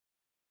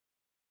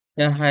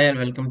Yeah, hi and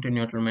welcome to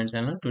Neutral Mind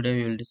channel. Today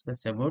we will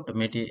discuss about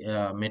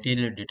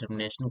material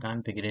determination,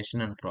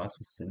 configuration and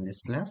process in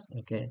this class.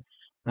 Okay.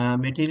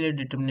 Material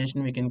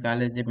determination we can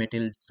call as a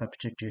material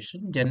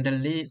substitution.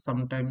 Generally,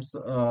 sometimes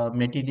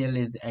material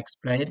is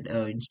expired.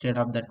 Instead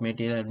of that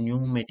material, new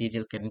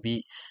material can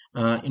be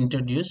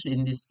introduced.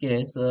 In this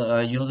case,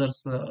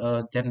 users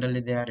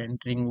generally they are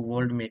entering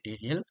old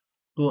material.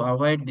 To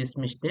avoid these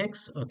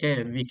mistakes,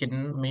 okay, we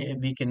can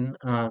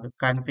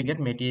configure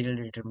material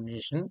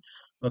determination.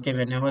 Okay,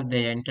 whenever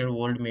they enter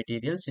old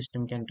material,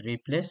 system can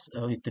replace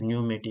with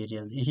new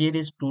material. Here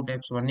is two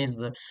types. One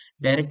is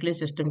directly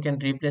system can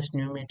replace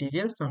new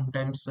material.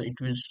 Sometimes it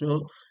will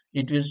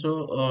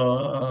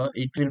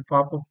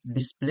pop up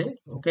display.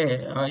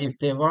 Okay, if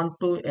they want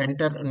to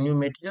enter a new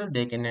material,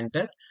 they can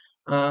enter.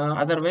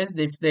 Otherwise,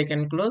 if they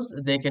can close,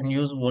 they can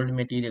use old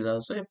material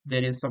also. If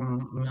there is some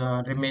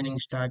remaining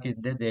stock is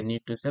there, they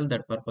need to sell.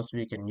 That purpose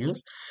we can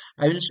use.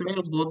 I will show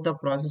you both the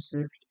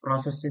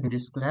process in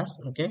this class.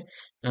 Okay,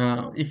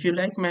 if you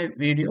like my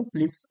video,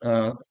 please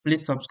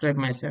subscribe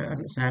my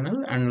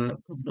channel and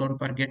don't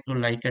forget to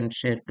like and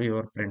share to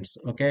your friends.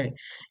 Okay,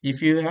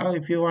 if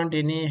you want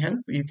any help,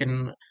 you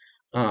can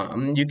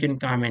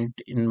comment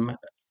in my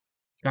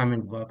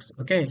comment box.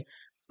 Okay.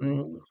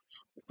 Mm,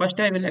 First,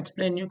 I will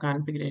explain you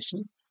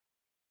configuration.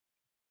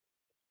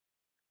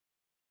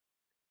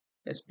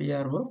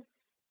 SPRO,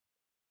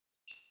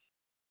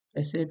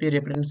 SAP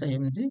reference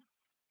IMG,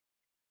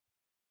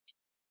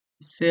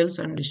 sales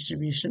and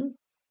distribution,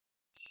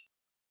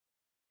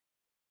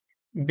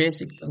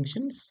 basic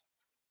functions,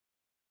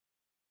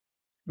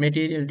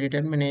 material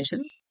determination,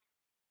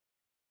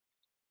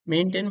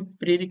 maintain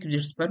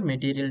prerequisites for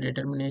material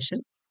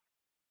determination.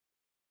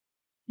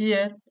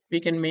 Here we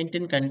can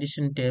maintain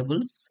condition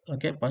tables.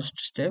 Okay, first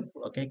step.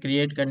 Okay,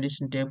 create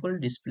condition table,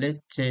 display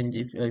change.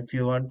 If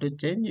you want to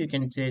change, you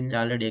can change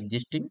already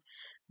existing.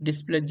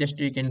 Display just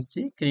you can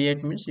see.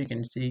 Create means you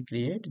can see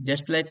create.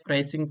 Just like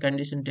pricing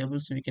condition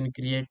tables, we can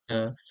create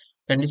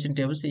condition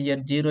tables here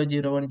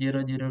 001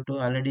 002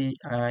 already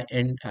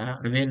and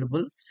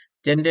available.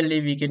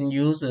 Generally, we can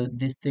use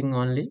this thing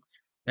only.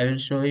 I will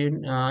show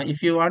you.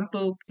 If you want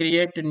to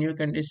create a new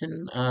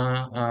condition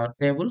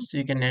tables,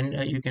 you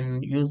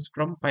can use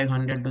from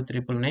 500 to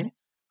 999.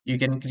 You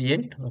can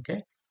create.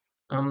 Okay.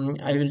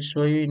 I will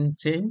show you in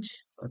change.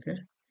 Okay.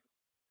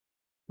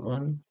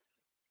 One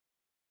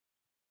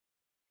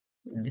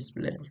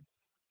display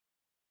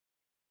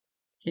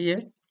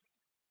here.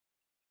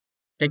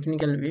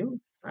 Technical view.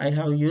 I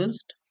have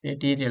used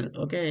material.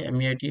 Okay.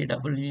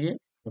 MATWA.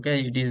 Okay.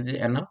 It is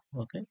enough.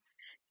 Okay.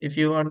 If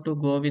you want to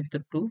go with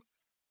the two,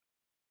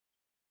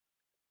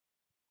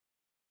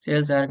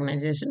 sales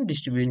organization,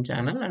 distribution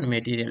channel and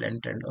material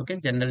entered. Okay,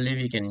 generally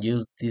we can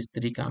use these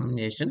three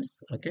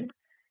combinations. Okay,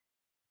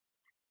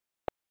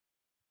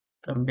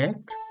 come back.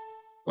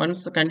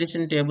 Once the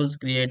condition tables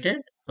created,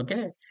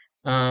 okay,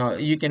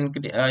 you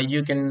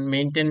can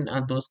maintain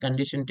those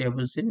condition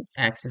tables in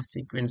access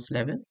sequence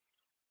level.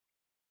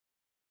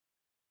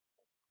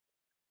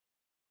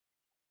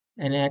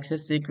 An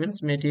access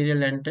sequence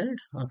material entered.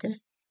 Okay,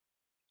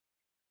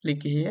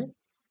 click here,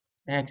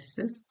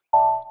 accesses,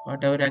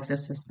 whatever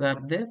accesses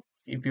are there.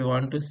 If you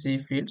want to see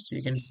fields,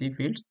 you can see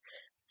fields.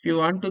 If you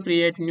want to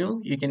create new,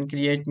 you can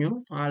create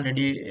new.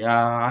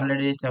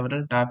 Already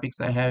several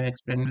topics I have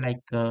explained,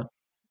 like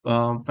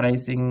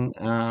pricing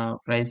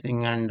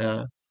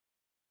and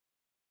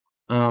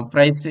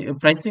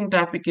pricing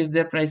topic is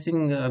there.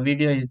 Pricing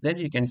video is there.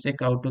 You can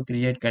check how to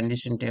create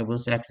condition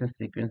tables, access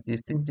sequence.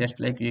 These things just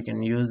like you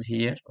can use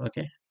here.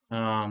 Okay.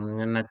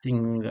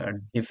 Nothing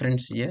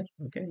difference here.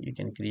 Okay, you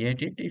can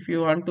create it. If you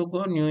want to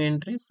go new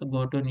entries, so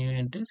go to new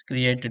entries,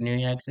 create a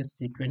new access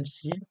sequence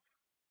here.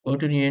 Go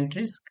to new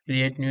entries,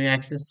 create new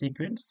access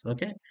sequence.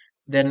 Okay,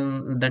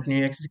 then that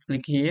new access,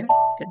 click here.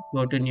 Okay,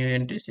 go to new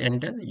entries,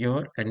 enter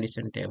your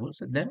condition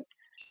tables. Then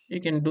you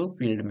can do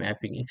field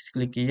mapping.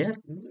 Click here,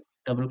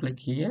 double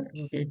click here.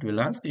 Okay, it will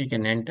ask. You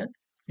can enter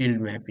field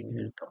mapping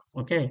will come.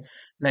 Okay,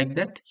 like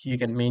that you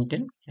can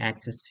maintain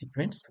access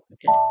sequence.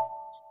 Okay,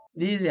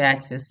 these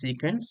access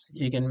sequence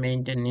you can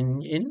maintain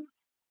in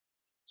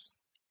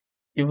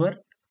your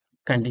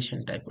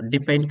condition type,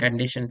 define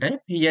condition type.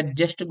 Here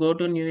just go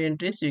to new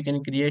entries, you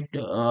can create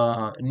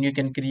a new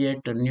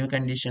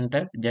condition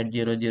type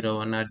Z001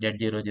 or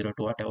Z002,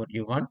 whatever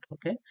you want.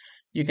 Okay,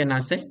 you can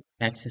assign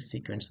access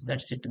sequence.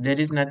 That's it. There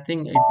is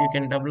nothing. If you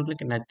can double click,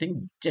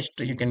 nothing, just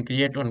you can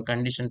create one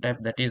condition type,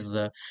 that is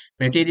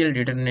material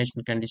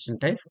determination condition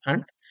type,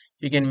 and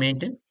you can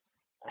maintain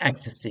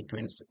access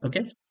sequence.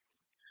 Okay,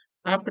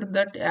 after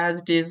that, as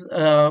it is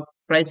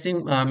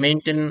pricing,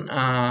 maintain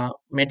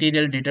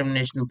material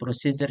determination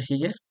procedure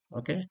here.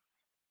 Okay,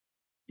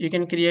 you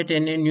can create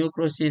any new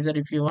procedure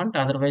if you want.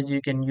 Otherwise,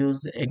 you can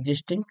use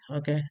existing.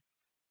 Okay,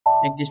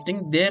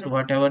 existing there,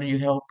 whatever you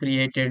have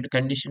created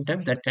condition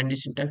type, that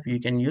condition type you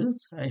can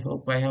use. I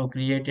hope I have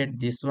created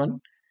this one.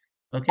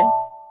 Okay,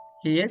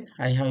 here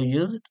I have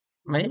used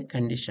my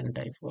condition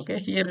type. Okay,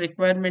 here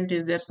requirement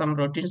is there, some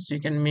routines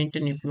you can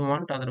maintain if you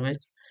want.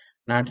 Otherwise,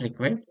 not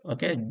required.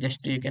 Okay,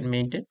 just you can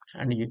maintain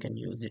and you can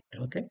use it.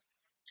 Okay.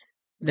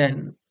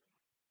 Then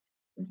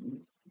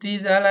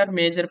these all are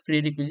major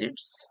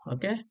prerequisites.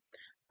 Okay.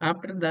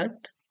 After that,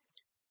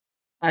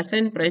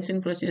 assign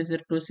pricing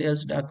procedure to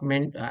sales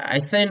document.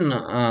 Assign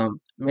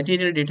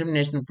material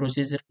determination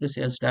procedure to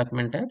sales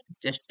document type.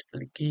 Just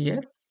click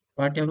here.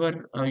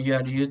 Whatever you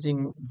are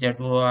using ZO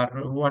or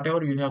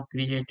whatever you have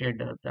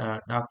created the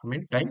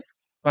document type.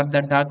 For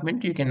the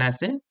document, you can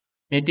assign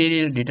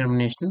material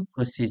determination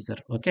procedure.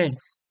 Okay.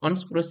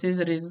 Once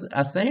procedure is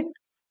assigned,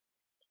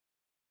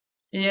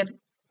 here,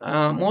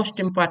 most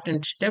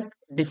important step,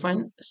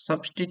 define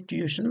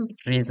substitution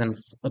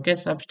reasons. Okay,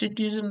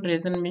 substitution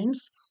reason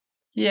means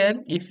here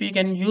if we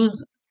can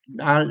use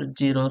all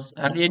zeros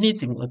or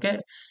anything. Okay,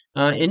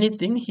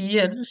 anything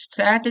here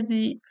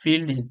strategy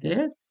field is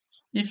there.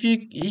 If you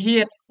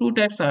here two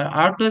types are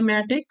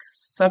automatic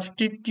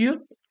substitute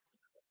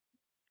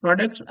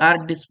products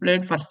are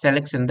displayed for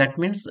selection. That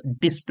means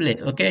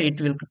display. Okay, it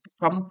will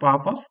come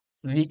pop up.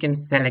 We can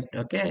select.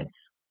 Okay,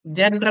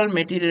 general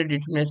material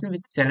determination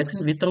with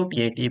selection without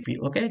ATP.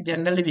 Okay,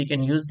 generally we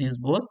can use these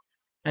both.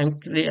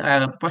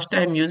 First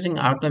I'm using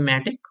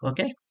automatic.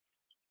 Okay,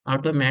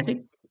 automatic.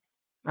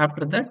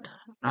 After that,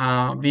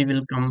 we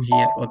will come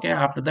here. Okay,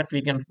 after that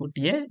we can put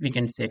here. We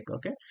can check.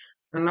 Okay,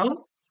 and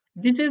now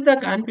this is the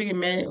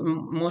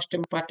most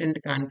important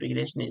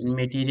configuration in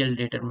material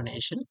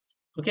determination.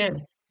 Okay,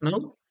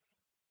 now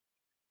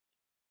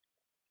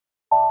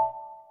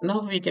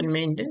we can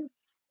maintain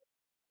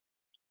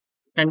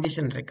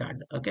condition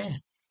record. Okay,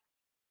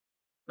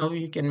 now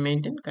you can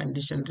maintain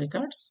condition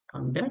records.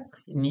 Come back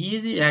in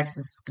easy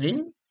access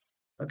screen.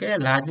 Okay,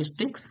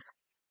 logistics,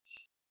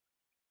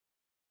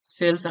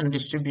 sales and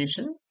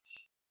distribution,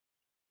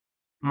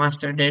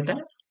 master data,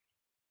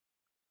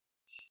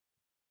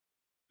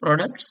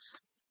 products,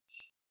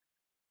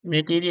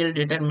 material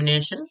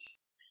determination,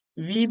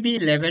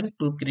 VB11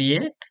 to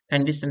create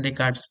condition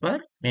records for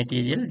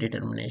material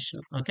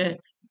determination. Okay,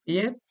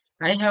 here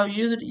I have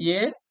used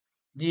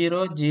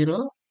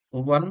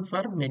A001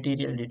 for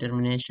material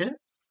determination.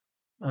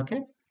 Okay,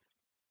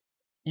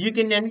 you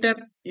can enter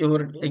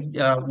your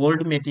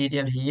old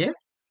material here.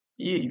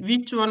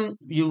 Which one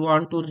you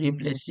want to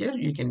replace here,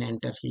 you can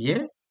enter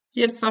here.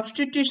 Here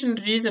substitution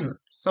reason,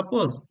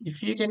 suppose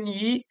if you can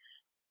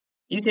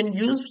you can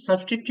use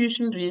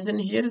substitution reason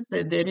here.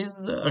 So there is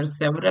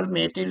several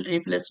material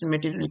replaced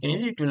material you can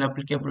use, it will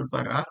applicable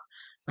for all.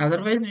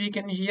 Otherwise we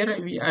can here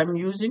I'm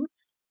using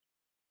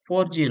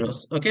four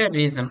zeros. Okay,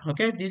 reason.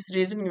 Okay, this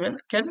reason will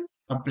can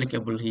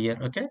applicable here.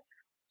 Okay,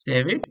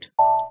 save it.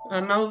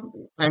 And now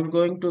I'm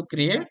going to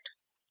create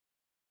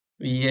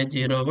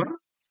VA01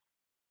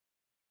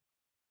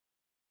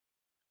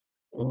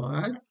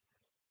 or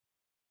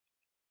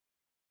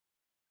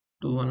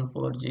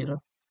 2140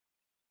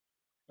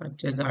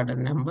 purchase order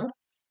number,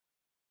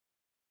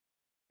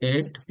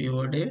 date,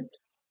 PO date.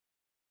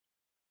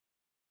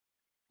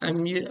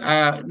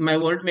 My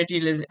old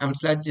material is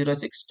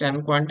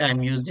M/0610 quant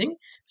I'm using.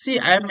 See,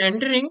 I'm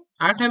entering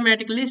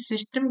automatically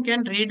system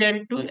can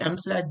redirect to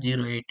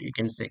M/08. You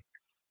can say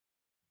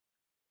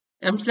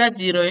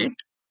M/08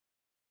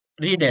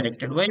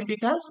 redirected. Why?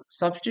 Because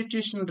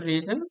substitution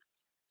reason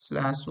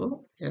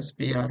 /o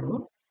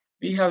SPRO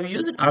we have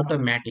used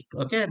automatic.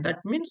 Okay, that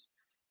means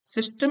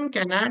system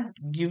cannot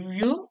give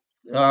you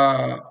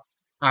uh,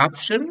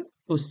 option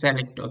to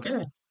select.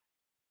 Okay,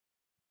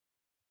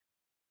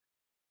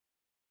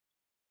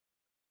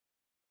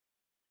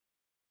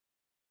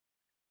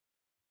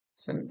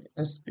 so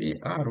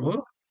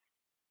SPRO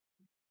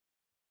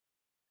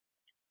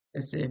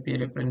SAP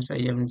reference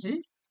IMG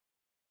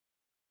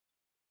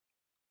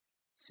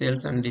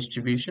sales and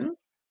distribution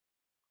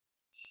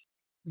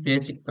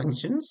basic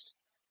functions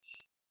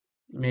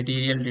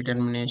material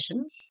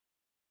determination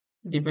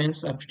define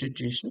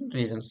substitution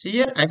reasons.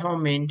 Here I have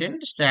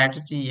maintained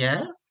strategy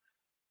as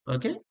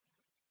okay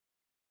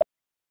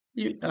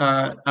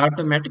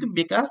automatic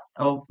because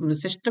our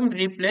system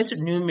replaced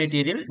new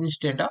material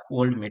instead of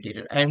old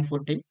material. I am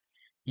putting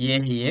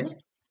A here.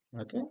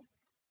 Okay,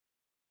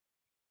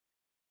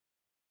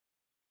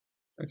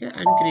 okay,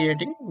 I'm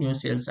creating new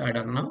sales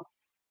order now.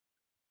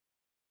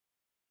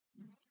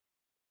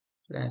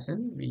 Slash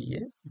n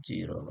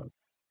VA01.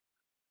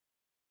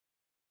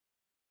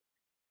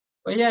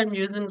 Why I'm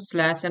using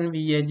slash and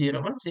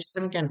VA01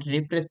 system can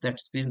replace that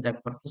screen,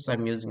 that purpose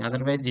I'm using.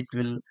 Otherwise, it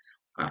will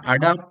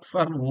adapt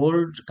for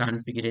old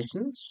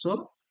configuration.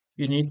 So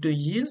you need to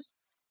use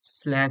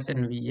slash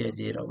and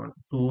VA01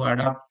 to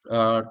adapt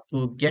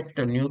to get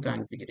a new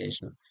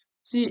configuration.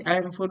 See,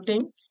 I'm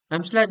putting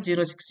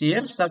M/06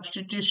 here.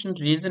 Substitution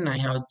reason I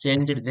have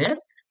changed there.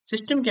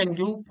 System can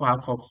give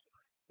pop of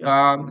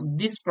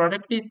this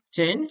product is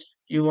changed.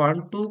 You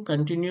want to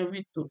continue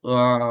with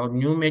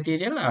new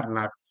material or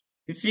not?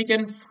 If we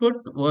can put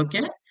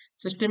okay,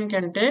 system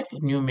can take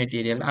new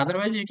material.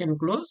 Otherwise, you can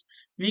close.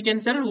 We can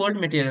sell old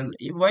material.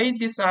 Why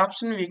this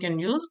option we can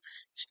use?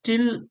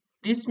 Still,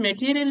 this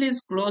material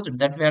is closed.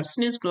 That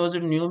version is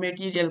closed. New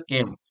material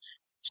came.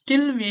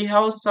 Still, we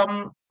have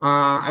some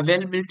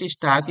availability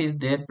stock is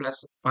there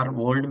plus for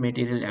old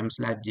material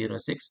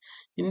M/06.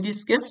 In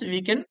this case,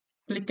 we can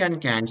click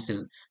and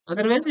cancel.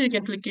 Otherwise, you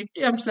can click it,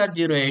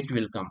 m/08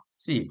 will come.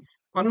 See,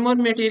 one more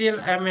material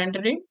I am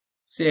entering,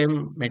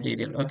 same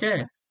material,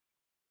 okay?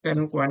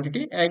 Then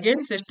quantity,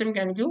 again system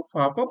can give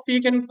pop-up.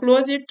 You can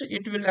close it,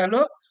 it will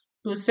allow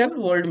to sell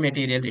old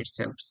material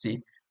itself. See,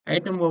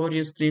 item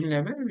overview screen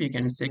level, we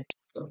can set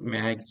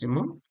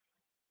maximum.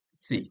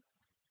 See,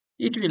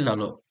 it will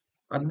allow.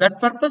 For that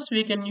purpose,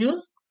 we can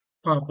use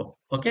pop-up,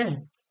 okay?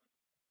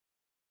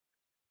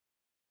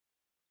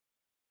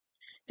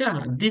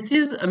 Yeah, this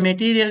is a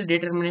material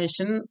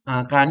determination,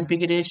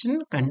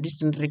 configuration,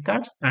 condition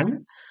records,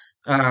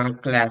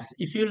 and class.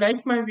 If you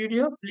like my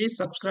video, please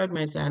subscribe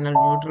my channel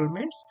Neutral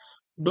Minds.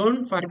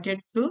 Don't forget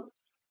to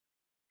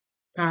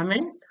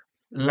comment,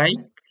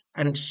 like,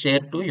 and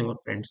share to your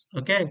friends.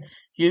 Okay,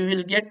 you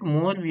will get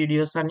more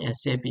videos on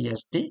SAP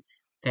SD.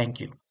 Thank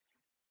you.